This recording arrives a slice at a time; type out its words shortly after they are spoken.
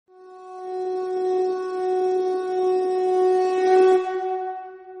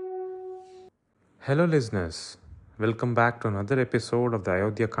Hello, listeners. Welcome back to another episode of the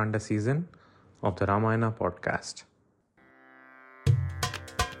Ayodhya Kanda season of the Ramayana podcast.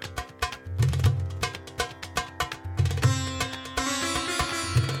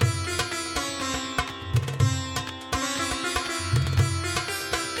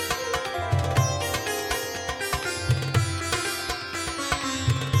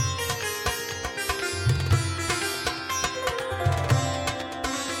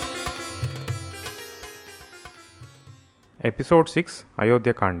 Episode 6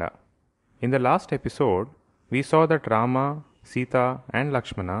 Ayodhya Kanda. In the last episode, we saw that Rama, Sita, and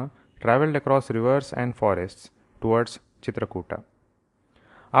Lakshmana traveled across rivers and forests towards Chitrakuta.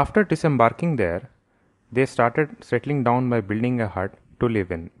 After disembarking there, they started settling down by building a hut to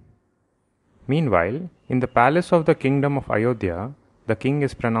live in. Meanwhile, in the palace of the kingdom of Ayodhya, the king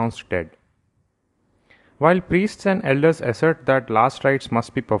is pronounced dead. While priests and elders assert that last rites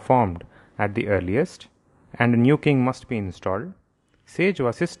must be performed at the earliest, and a new king must be installed, sage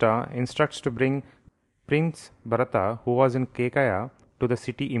Vasistha instructs to bring Prince Bharata, who was in Kekaya, to the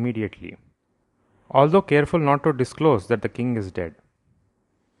city immediately, although careful not to disclose that the king is dead.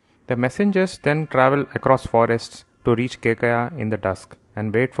 The messengers then travel across forests to reach Kekaya in the dusk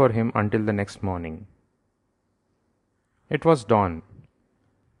and wait for him until the next morning. It was dawn.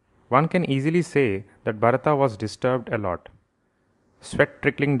 One can easily say that Bharata was disturbed a lot. Sweat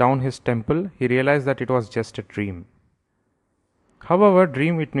trickling down his temple, he realized that it was just a dream. However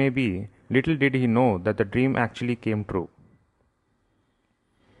dream it may be, little did he know that the dream actually came true.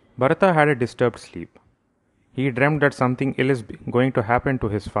 Bharata had a disturbed sleep. He dreamt that something ill is going to happen to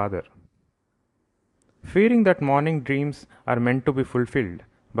his father. Fearing that morning dreams are meant to be fulfilled,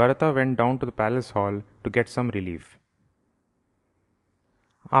 Bharata went down to the palace hall to get some relief.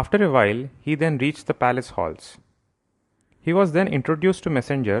 After a while, he then reached the palace halls. He was then introduced to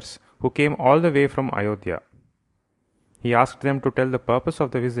messengers who came all the way from Ayodhya. He asked them to tell the purpose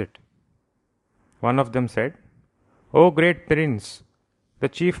of the visit. One of them said, "O great prince, the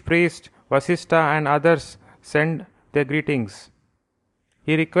chief priest, Vasistha and others send their greetings.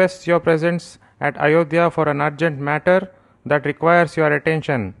 He requests your presence at Ayodhya for an urgent matter that requires your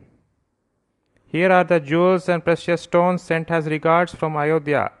attention. Here are the jewels and precious stones sent as regards from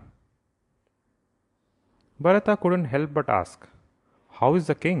Ayodhya." Bharata couldn't help but ask, "How is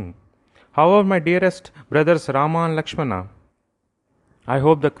the king? How are my dearest brothers Rama and Lakshmana? I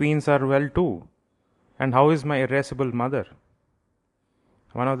hope the queens are well too. And how is my irascible mother?"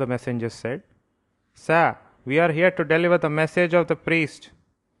 One of the messengers said, "Sir, we are here to deliver the message of the priest.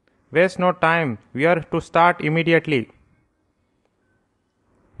 Waste no time, we are to start immediately."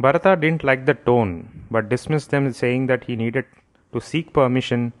 Bharata didn't like the tone, but dismissed them, saying that he needed to seek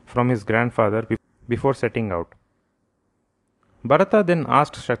permission from his grandfather before setting out. Bharata then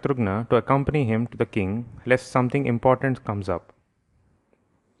asked Shatrughna to accompany him to the king, lest something important comes up.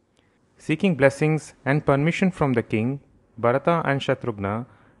 Seeking blessings and permission from the king, Bharata and Shatrughna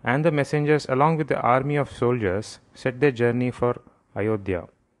and the messengers, along with the army of soldiers, set their journey for Ayodhya.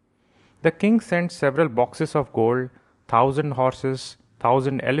 The king sent several boxes of gold, 1,000 horses,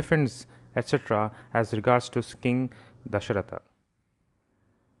 1,000 elephants, etc., as regards to King Dasharatha.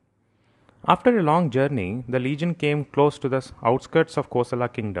 After a long journey, the legion came close to the outskirts of Kosala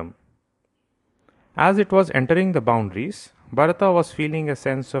kingdom. As it was entering the boundaries, Bharata was feeling a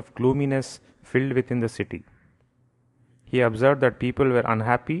sense of gloominess filled within the city. He observed that people were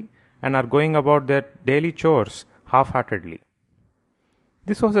unhappy and are going about their daily chores half-heartedly.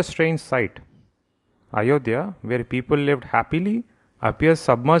 This was a strange sight. Ayodhya, where people lived happily, appears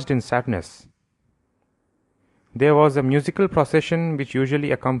submerged in sadness. There was a musical procession which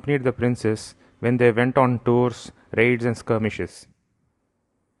usually accompanied the princes when they went on tours, raids, and skirmishes.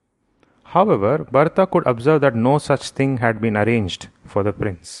 However, Bharata could observe that no such thing had been arranged for the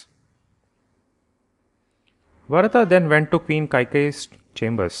prince. Bharata then went to Queen Kaikeyi's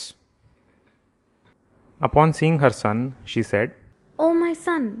chambers. Upon seeing her son, she said, "Oh, my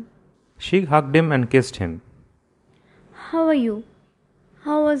son, She hugged him and kissed him. how are you?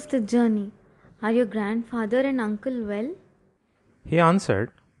 How was the journey? Are your grandfather and uncle well?" He answered,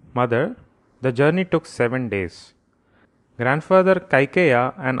 "Mother, the journey took 7 days. Grandfather Kaikeya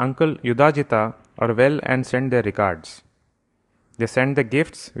and uncle Yudhajita are well and send their regards. They send the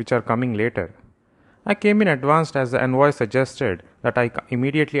gifts which are coming later. I came in advance as the envoy suggested that I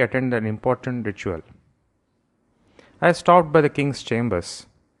immediately attend an important ritual. I stopped by the king's chambers,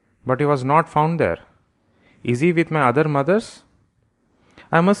 but he was not found there. Is he with my other mothers?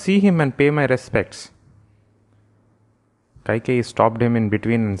 I must see him and pay my respects." Kaikeyi stopped him in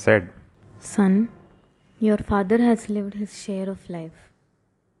between and said, "Son, your father has lived his share of life.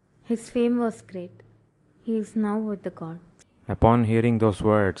 His fame was great. He is now with the god. Upon hearing those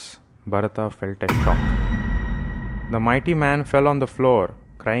words, Bharata felt a shock. The mighty man fell on the floor,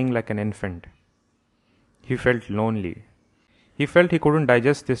 crying like an infant. He felt lonely. He felt he couldn't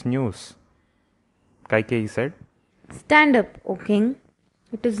digest this news. Kaikeyi said, Stand up, O king.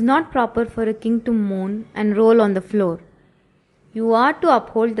 It is not proper for a king to moan and roll on the floor. You are to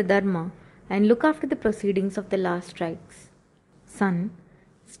uphold the Dharma and look after the proceedings of the last rites. Son,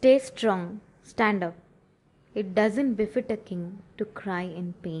 stay strong, stand up. It doesn't befit a king to cry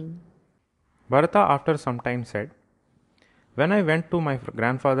in pain. Bharata after some time said, When I went to my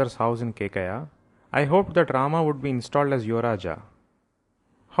grandfather's house in Kekaya, I hoped that Rama would be installed as Yuvaraja.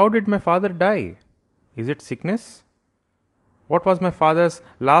 How did my father die? Is it sickness? What was my father's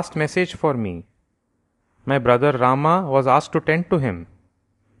last message for me? My brother Rama was asked to tend to him.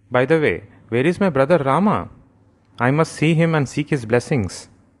 By the way, where is my brother Rama? I must see him and seek his blessings.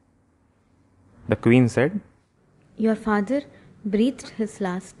 The queen said, Your father breathed his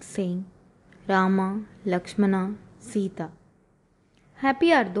last, saying, Rama, Lakshmana, Sita.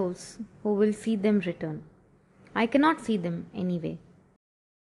 Happy are those who will see them return. I cannot see them anyway.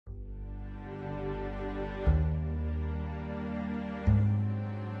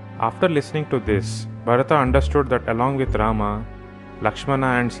 After listening to this, Bharata understood that along with Rama, Lakshmana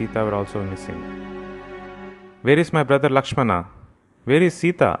and Sita were also missing. Where is my brother Lakshmana? Where is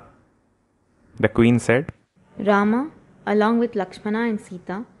Sita? The queen said, Rama, along with Lakshmana and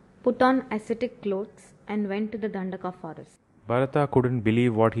Sita, put on ascetic clothes and went to the Dandaka forest. Bharata couldn't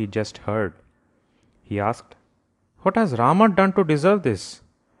believe what he just heard. He asked, What has Rama done to deserve this?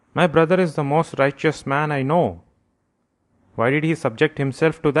 My brother is the most righteous man I know. Why did he subject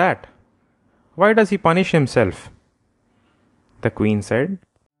himself to that? Why does he punish himself? The queen said,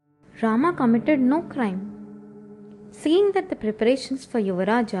 Rama committed no crime. Seeing that the preparations for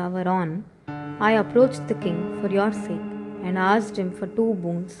Yuvaraja were on, I approached the king for your sake and asked him for 2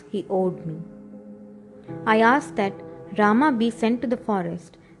 boons he owed me. I asked that Rama be sent to the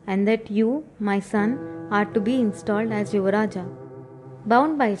forest and that you, my son, are to be installed as Yuvaraja.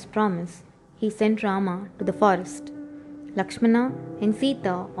 Bound by his promise, he sent Rama to the forest. Lakshmana and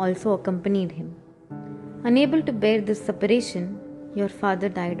Sita also accompanied him. Unable to bear this separation, your father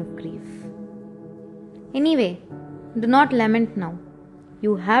died of grief. Anyway, do not lament now.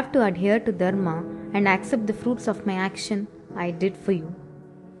 You have to adhere to Dharma and accept the fruits of my action I did for you.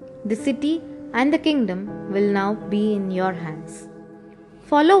 The city and the kingdom will now be in your hands.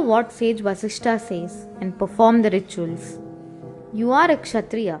 Follow what sage Vasishta says and perform the rituals. You are a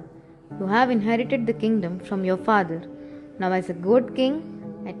Kshatriya. You have inherited the kingdom from your father. Now, as a good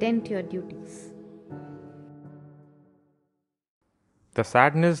king, attend to your duties. The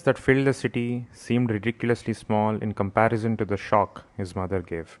sadness that filled the city seemed ridiculously small in comparison to the shock his mother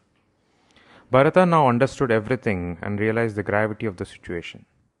gave. Bharata now understood everything and realized the gravity of the situation.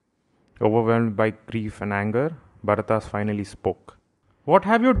 Overwhelmed by grief and anger, Bharata finally spoke. What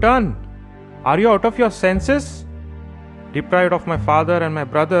have you done? Are you out of your senses? Deprived of my father and my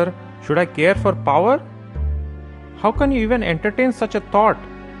brother, should I care for power? How can you even entertain such a thought?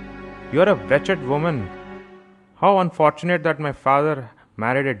 You are a wretched woman. How unfortunate that my father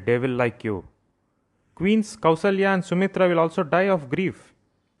married a devil like you. Queens Kausalya and Sumitra will also die of grief.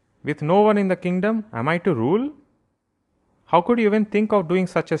 With no one in the kingdom, am I to rule? How could you even think of doing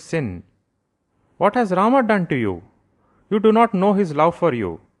such a sin? What has Rama done to you? You do not know his love for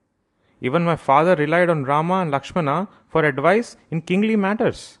you. Even my father relied on Rama and Lakshmana for advice in kingly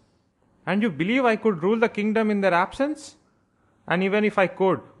matters. And you believe I could rule the kingdom in their absence? And even if I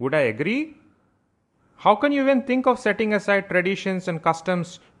could, would I agree? How can you even think of setting aside traditions and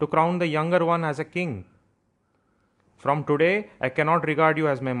customs to crown the younger one as a king? From today, I cannot regard you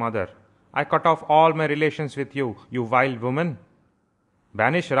as my mother. I cut off all my relations with you, you vile woman.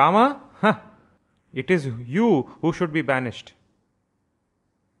 Banish Rama? Huh! It is you who should be banished.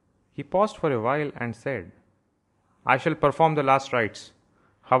 He paused for a while and said, I shall perform the last rites.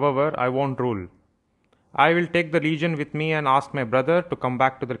 However, I won't rule. I will take the legion with me and ask my brother to come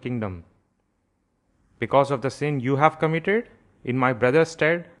back to the kingdom. Because of the sin you have committed, in my brother's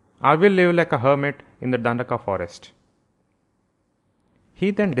stead, I will live like a hermit in the Dandaka forest.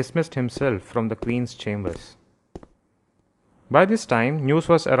 He then dismissed himself from the queen's chambers. By this time, news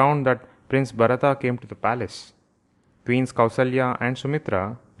was around that Prince Bharata came to the palace. Queens Kausalya and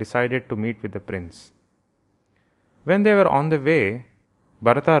Sumitra decided to meet with the prince. When they were on the way,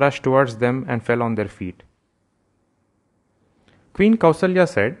 Bharata rushed towards them and fell on their feet. Queen Kausalya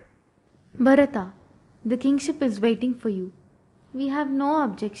said, Bharata, the kingship is waiting for you. We have no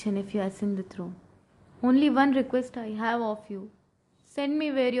objection if you ascend the throne. Only one request I have of you. Send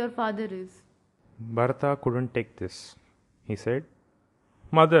me where your father is. Bharata couldn't take this. He said,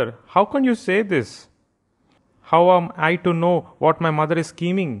 Mother, how can you say this? How am I to know what my mother is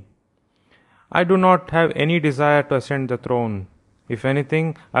scheming? I do not have any desire to ascend the throne. If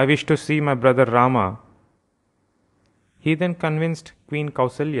anything, I wish to see my brother Rama. He then convinced Queen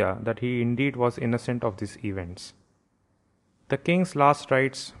Kausalya that he indeed was innocent of these events. The king's last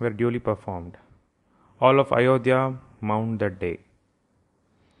rites were duly performed. All of Ayodhya mourned that day.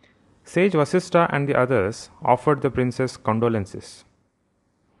 Sage Vasishtha and the others offered the princess condolences.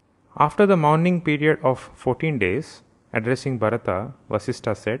 After the mourning period of 14 days, addressing Bharata,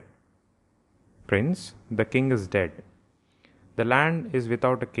 Vasishtha said, Prince, the king is dead. The land is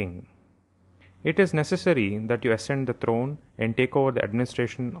without a king. It is necessary that you ascend the throne and take over the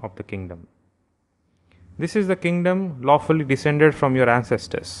administration of the kingdom. This is the kingdom lawfully descended from your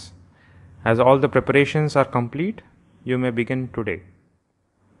ancestors. As all the preparations are complete, you may begin today.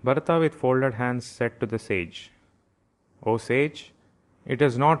 Bharata with folded hands said to the sage, O sage, it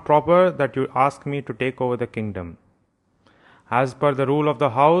is not proper that you ask me to take over the kingdom. As per the rule of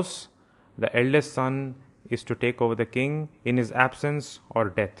the house, the eldest son is to take over the king in his absence or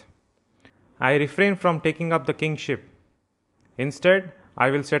death. I refrain from taking up the kingship. Instead, I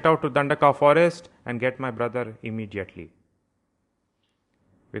will set out to Dandaka forest and get my brother immediately.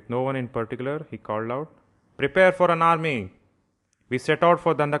 With no one in particular, he called out, Prepare for an army. We set out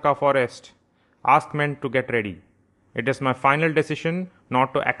for Dandaka forest. Ask men to get ready. It is my final decision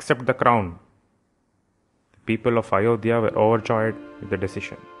not to accept the crown. The people of Ayodhya were overjoyed with the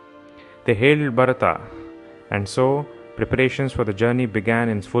decision. They hailed Bharata, and so preparations for the journey began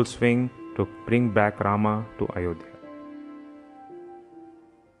in full swing to bring back Rama to Ayodhya.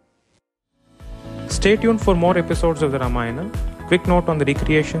 Stay tuned for more episodes of the Ramayana. Quick note on the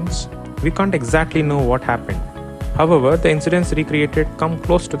recreations. We can't exactly know what happened. However, the incidents recreated come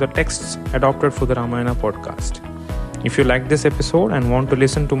close to the texts adopted for the Ramayana podcast. If you like this episode and want to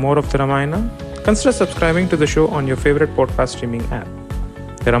listen to more of the Ramayana, consider subscribing to the show on your favorite podcast streaming app.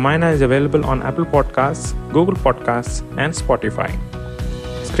 The Ramayana is available on Apple Podcasts, Google Podcasts, and Spotify.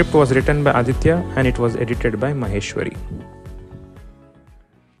 Script was written by Aditya and it was edited by Maheshwari.